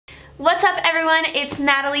What's up everyone, it's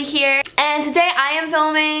Natalie here, and today I am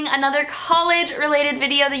filming another college related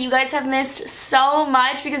video that you guys have missed so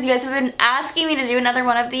much because you guys have been asking me to do another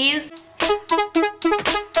one of these.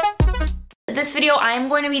 This video I am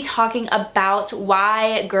going to be talking about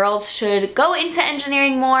why girls should go into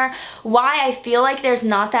engineering more, why I feel like there's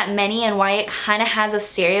not that many, and why it kind of has a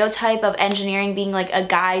stereotype of engineering being like a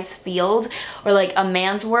guy's field or like a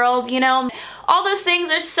man's world, you know? All those things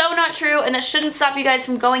are so not true, and that shouldn't stop you guys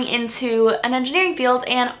from going into an engineering field.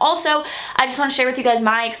 And also, I just want to share with you guys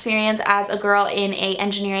my experience as a girl in a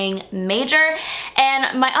engineering major.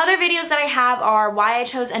 And my other videos that I have are why I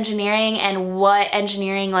chose engineering and what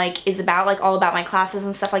engineering like is about, like all about my classes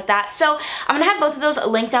and stuff like that. So I'm gonna have both of those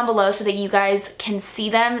linked down below so that you guys can see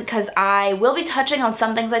them, because I will be touching on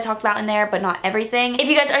some things I talked about in there, but not everything. If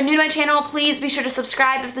you guys are new to my channel, please be sure to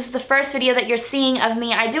subscribe. If this is the first video that you're seeing of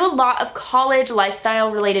me, I do a lot of college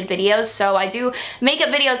lifestyle related videos. So I do makeup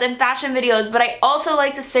videos and fashion videos, but I also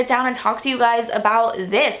like to sit down and talk to you guys about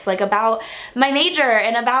this, like about my major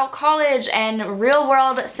and about college and real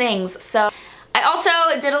world things. So I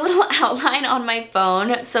also did a little outline on my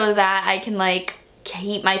phone so that I can like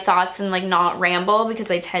keep my thoughts and like not ramble,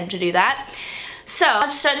 because I tend to do that. So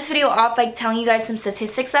let's start this video off by telling you guys some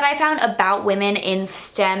statistics that I found about women in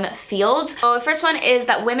STEM fields. So the first one is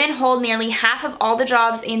that women hold nearly half of all the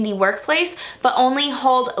jobs in the workplace, but only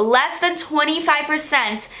hold less than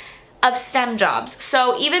 25% of STEM jobs.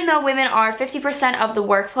 So even though women are 50% of the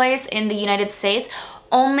workplace in the United States,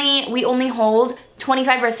 we only hold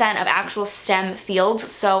 25% of actual STEM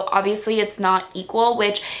fields. So obviously it's not equal,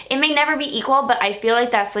 which it may never be equal, but I feel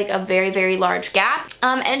like that's like a very, very large gap.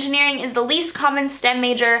 Engineering is the least common STEM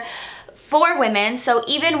major for women. So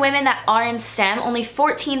even women that are in STEM, only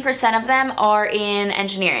 14% of them are in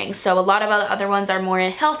engineering. So a lot of other ones are more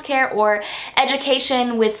in healthcare or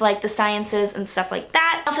education with like the sciences and stuff like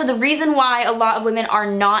that. Also, the reason why a lot of women are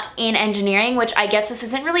not in engineering, which I guess this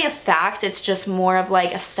isn't really a fact, it's just more of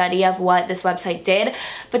like a study of what this website did,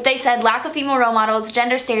 but they said lack of female role models,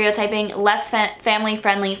 gender stereotyping, less family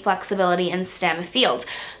friendly flexibility in STEM fields.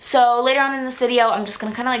 So later on in this video, I'm just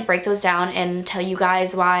gonna kind of like break those down and tell you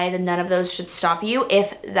guys why none of those should stop you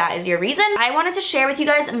if that is your reason. I wanted to share with you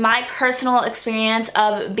guys my personal experience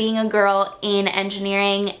of being a girl in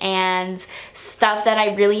engineering and stuff that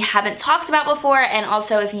I really haven't talked about before, and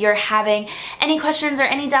also if you're having any questions or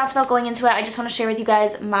any doubts about going into it, I just want to share with you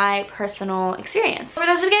guys my personal experience. For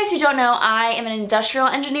those of you guys who don't know, I am an industrial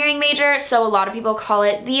engineering major, so a lot of people call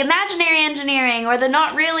it the imaginary engineering or the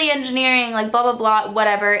not really engineering, like blah blah blah,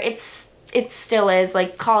 whatever. It still is,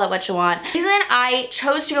 like, call it what you want. The reason I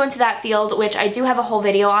chose to go into that field, which I do have a whole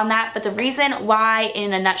video on that, but the reason why,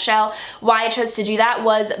 in a nutshell, why I chose to do that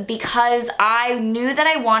was because I knew that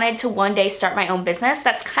I wanted to one day start my own business.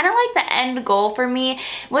 That's kind of like the end goal for me,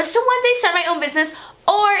 was to one day start my own business,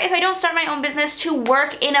 or if I don't start my own business, to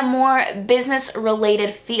work in a more business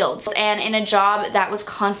related field and in a job that was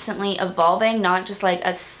constantly evolving, not just like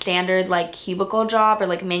a standard like cubicle job or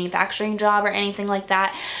like a manufacturing job or anything like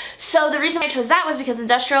that. So the reason I chose that was because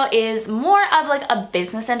industrial is more of like a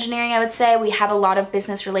business engineering, I would say. We have a lot of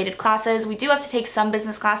business related classes. We do have to take some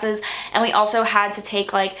business classes, and we also had to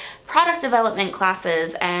take like product development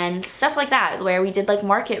classes and stuff like that, where we did like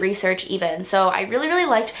market research even. So I really, really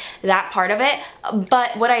liked that part of it.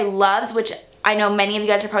 But what I loved, which I know many of you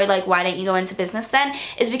guys are probably like, why didn't you go into business then?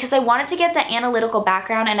 Is because I wanted to get the analytical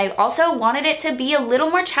background, and I also wanted it to be a little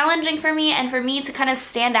more challenging for me and for me to kind of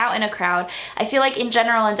stand out in a crowd. I feel like in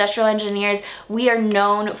general, industrial engineers, we are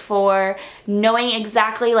known for knowing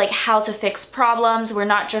exactly like how to fix problems. We're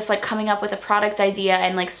not just like coming up with a product idea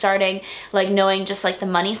and like starting like knowing just like the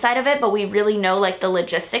money side of it, but we really know like the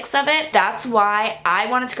logistics of it. That's why I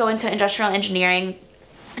wanted to go into industrial engineering.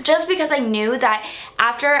 Just because I knew that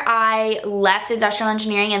after I left industrial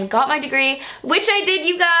engineering and got my degree, which I did,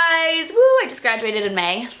 you guys, woo, I just graduated in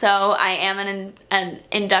May, so I am an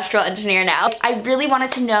industrial engineer now. I really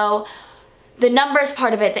wanted to know the numbers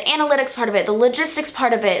part of it, the analytics part of it, the logistics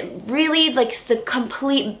part of it, really like the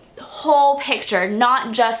complete whole picture,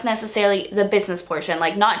 not just necessarily the business portion,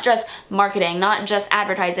 like not just marketing, not just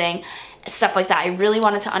advertising, stuff like that. I really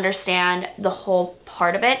wanted to understand the whole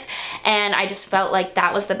part of it, and I just felt like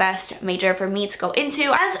that was the best major for me to go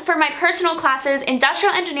into. As for my personal classes,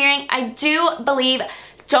 industrial engineering, I do believe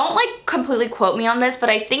Don't like completely quote me on this, but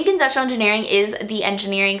I think industrial engineering is the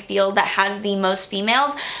engineering field that has the most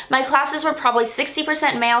females. My classes were probably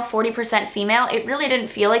 60% male, 40% female. It really didn't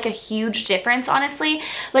feel like a huge difference, honestly.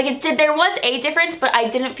 Like it did, there was a difference, but I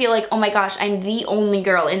didn't feel like, oh my gosh, I'm the only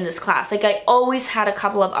girl in this class. Like I always had a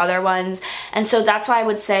couple of other ones, and so that's why I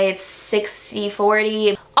would say it's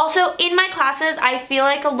 60-40. Also, in my classes, I feel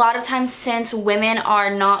like a lot of times, since women are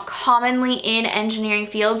not commonly in engineering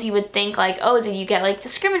fields, you would think like, oh, did you get like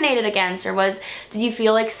discriminated against, or did you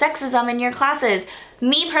feel like sexism in your classes?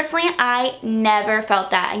 Me personally, I never felt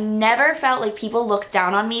that. I never felt like people looked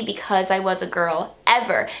down on me because I was a girl,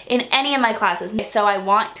 ever, in any of my classes. So I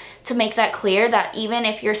want to make that clear, that even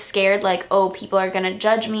if you're scared like, oh, people are gonna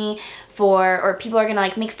judge me or people are gonna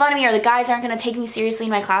like make fun of me, or the guys aren't gonna take me seriously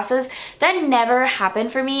in my classes, that never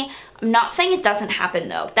happened for me. I'm not saying it doesn't happen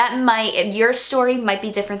though. Your story might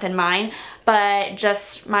be different than mine, but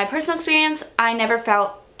just my personal experience, I never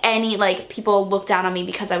felt any like people look down on me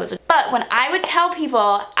because I was but when I would tell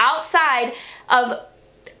people outside of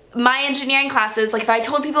my engineering classes, like if I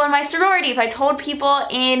told people in my sorority, if I told people on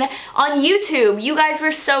YouTube, you guys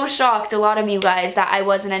were so shocked, a lot of you guys, that I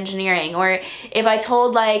was in engineering. Or if I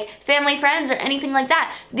told like family, friends, or anything like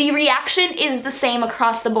that, the reaction is the same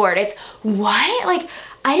across the board. It's, what? Like,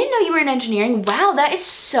 I didn't know you were in engineering. Wow, that is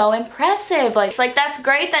so impressive. Like, it's like, that's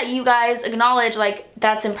great that you guys acknowledge, like,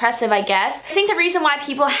 that's impressive, I guess. I think the reason why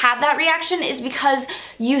people have that reaction is because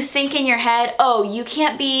you think in your head, oh, you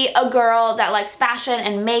can't be a girl that likes fashion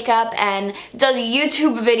and makeup and does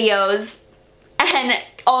YouTube videos and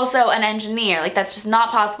also an engineer. Like, that's just not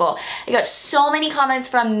possible. I got so many comments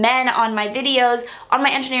from men on my videos, on my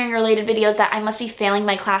engineering related videos, that I must be failing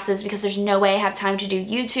my classes because there's no way I have time to do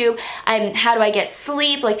YouTube. How do I get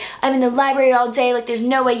sleep? Like, I'm in the library all day. Like, there's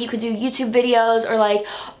no way you could do YouTube videos. Or like,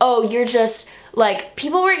 oh, you're just like,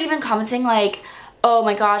 people were even commenting like, oh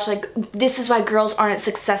my gosh, like, this is why girls aren't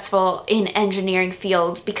successful in engineering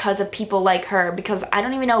fields, because of people like her. Because I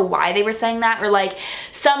don't even know why they were saying that. Or like,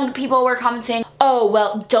 some people were commenting, oh,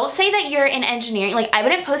 well, don't say that you're in engineering. Like, I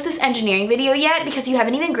wouldn't post this engineering video yet because you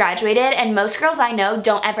haven't even graduated, and most girls I know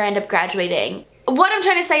don't ever end up graduating. What I'm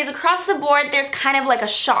trying to say is, across the board, there's kind of like a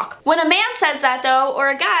shock. When a man says that though, or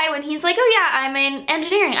a guy, when he's like, oh yeah, I'm in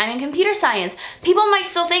engineering, I'm in computer science, people might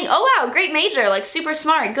still think, oh wow, great major, like super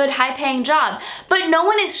smart, good high paying job. But no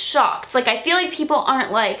one is shocked. Like, I feel like people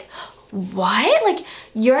aren't like, what? Like,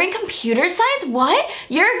 you're in computer science? What?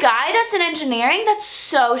 You're a guy that's in engineering? That's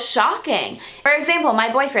so shocking. For example,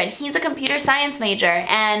 my boyfriend, he's a computer science major,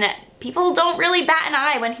 and people don't really bat an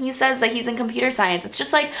eye when he says that he's in computer science. It's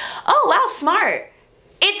just like, oh wow, smart.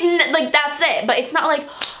 It's like, that's it. But it's not like,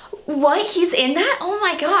 what, he's in that? Oh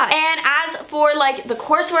my god. And as for like the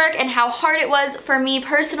coursework and how hard it was for me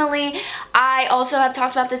personally, I also have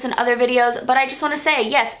talked about this in other videos, but I just want to say,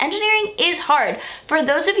 yes, engineering is hard. For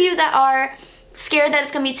those of you that are scared that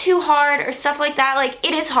it's gonna be too hard or stuff like that, like,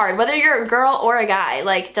 it is hard. Whether you're a girl or a guy,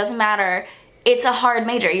 like, doesn't matter. It's a hard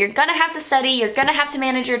major. You're gonna have to study, you're gonna have to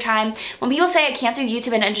manage your time. When people say I can't do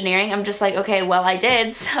YouTube and engineering, I'm just like, okay, well, I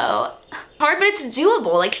did, so hard, but it's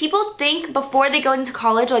doable. Like, people think before they go into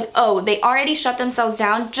college, like, oh, they already shut themselves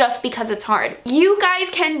down just because it's hard. You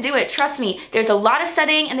guys can do it, trust me. There's a lot of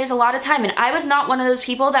studying and there's a lot of time, and I was not one of those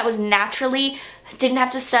people that was naturally didn't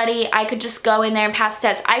have to study. I could just go in there and pass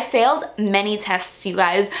tests. I failed many tests, you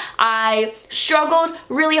guys. I struggled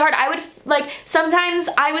really hard. I would, like, sometimes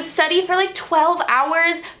I would study for like 12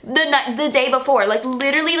 hours the day before. Like,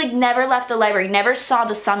 literally, like, never left the library, never saw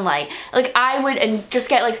the sunlight. Like, I would, and just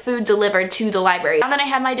get like food delivered to the library. Now that I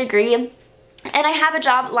have my degree, and I have a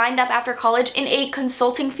job lined up after college in a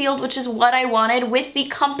consulting field, which is what I wanted, with the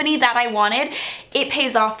company that I wanted, it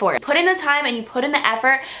pays off for it. Put in the time and you put in the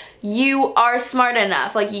effort, you are smart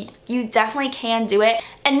enough. Like, you definitely can do it.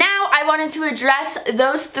 And now I wanted to address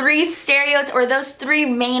those three stereotypes, or those three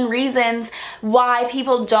main reasons why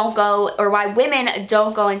people don't go, or why women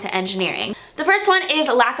don't go into engineering. The first one is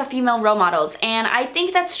lack of female role models, and I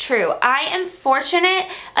think that's true. I am fortunate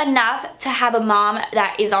enough to have a mom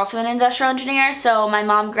that is also an industrial engineer. So my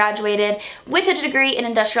mom graduated with a degree in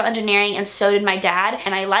industrial engineering, and so did my dad,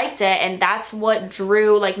 and I liked it, and that's what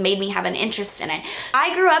made me have an interest in it.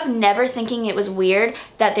 I grew up never thinking it was weird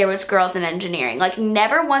that there was girls in engineering. Like,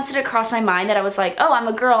 never once did it cross my mind that I was like, oh, I'm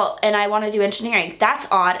a girl and I want to do engineering. That's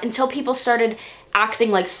odd, until people started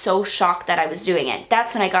acting like so shocked that I was doing it.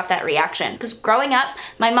 That's when I got that reaction. Because growing up,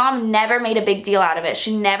 my mom never made a big deal out of it.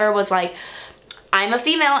 She never was like, I'm a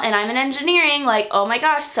female and I'm in engineering, like, oh my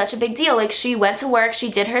gosh, such a big deal. Like, she went to work, she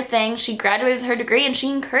did her thing, she graduated with her degree, and she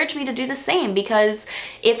encouraged me to do the same, because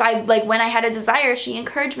if I, like, when I had a desire, she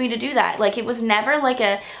encouraged me to do that. Like, it was never like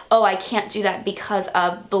a, oh, I can't do that because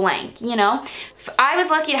of blank, you know? I was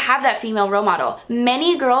lucky to have that female role model.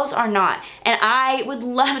 Many girls are not, and I would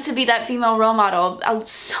love to be that female role model.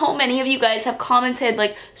 So many of you guys have commented,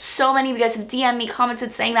 like, so many of you guys have DM'd me,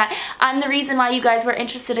 commented saying that I'm the reason why you guys were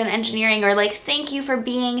interested in engineering, or like, thank you for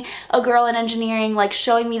being a girl in engineering, like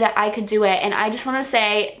showing me that I could do it. And I just want to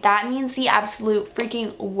say that means the absolute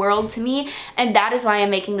freaking world to me, and that is why I'm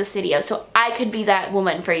making this video, so I could be that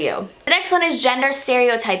woman for you. The next one is gender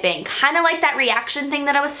stereotyping. Kind of like that reaction thing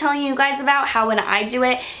that I was telling you guys about, how when I do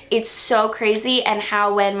it, it's so crazy, and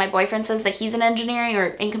how when my boyfriend says that he's in engineering or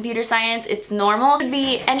in computer science, it's normal.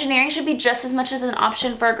 Engineering should be just as much as an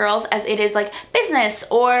option for girls as it is like business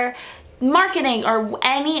or marketing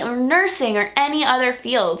or nursing or any other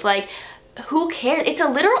fields. Like, who cares? It's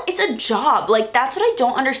a job. Like, that's what I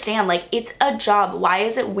don't understand. Like, it's a job. Why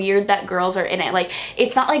is it weird that girls are in it? Like,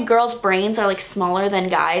 it's not like girls' brains are like smaller than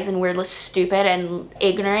guys and we're like stupid and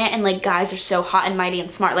ignorant, and like guys are so hot and mighty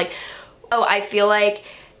and smart. Like, oh, I feel like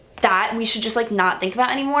that we should just like not think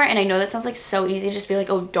about anymore. And I know that sounds like so easy, just be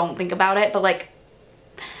like, oh, don't think about it, but like,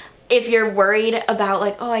 if you're worried about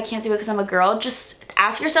like, oh, I can't do it because I'm a girl, just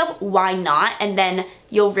ask yourself why not, and then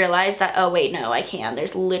you'll realize that, oh wait, no, I can.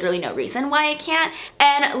 There's literally no reason why I can't.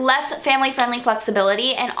 And less family-friendly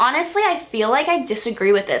flexibility, and honestly, I feel like I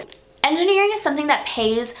disagree with this. Engineering is something that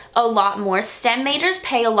pays a lot more. STEM majors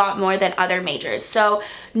pay a lot more than other majors. So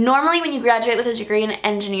normally when you graduate with a degree in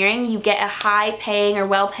engineering, you get a high paying or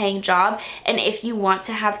well paying job. And if you want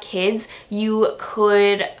to have kids, you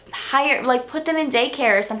could hire, like put them in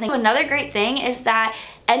daycare or something. Another great thing is that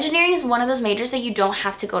engineering is one of those majors that you don't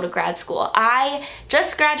have to go to grad school. I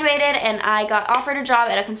just graduated and I got offered a job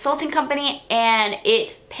at a consulting company, and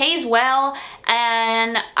it pays well,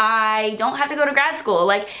 and I don't have to go to grad school.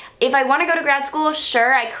 Like, if I want to go to grad school,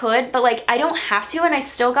 sure, I could, but like, I don't have to, and I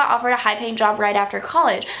still got offered a high-paying job right after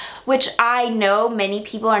college, which I know many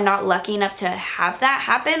people are not lucky enough to have that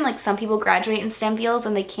happen. Like, some people graduate in STEM fields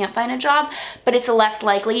and they can't find a job, but it's less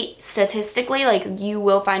likely statistically. Like, you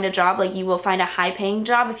will find a job, like you will find a high-paying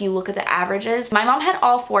job if you look at the averages. My mom had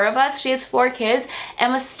all 4 of us. She has 4 kids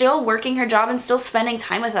and was still working her job and still spending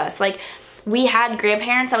time with us. Like, we had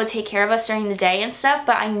grandparents that would take care of us during the day and stuff,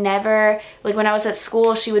 but I never, like when I was at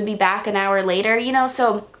school, she would be back an hour later, you know,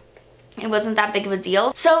 so it wasn't that big of a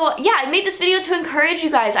deal. So yeah, I made this video to encourage you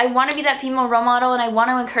guys. I want to be that female role model, and I want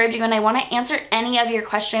to encourage you, and I want to answer any of your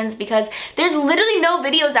questions, because there's literally no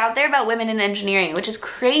videos out there about women in engineering, which is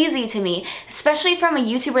crazy to me, especially from a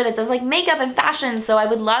YouTuber that does like makeup and fashion. So I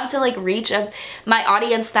would love to like reach my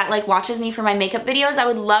audience that like watches me for my makeup videos. I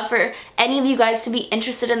would love for any of you guys to be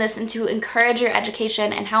interested in this and to encourage your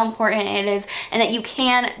education and how important it is, and that you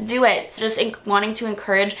can do it. So just wanting to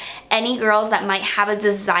encourage any girls that might have a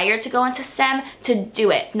desire to go into STEM to do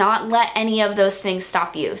it, not let any of those things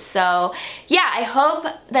stop you. So yeah, I hope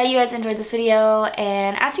that you guys enjoyed this video,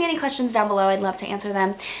 and ask me any questions down below. I'd love to answer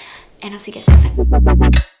them, and I'll see you guys next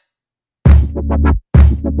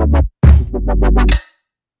time.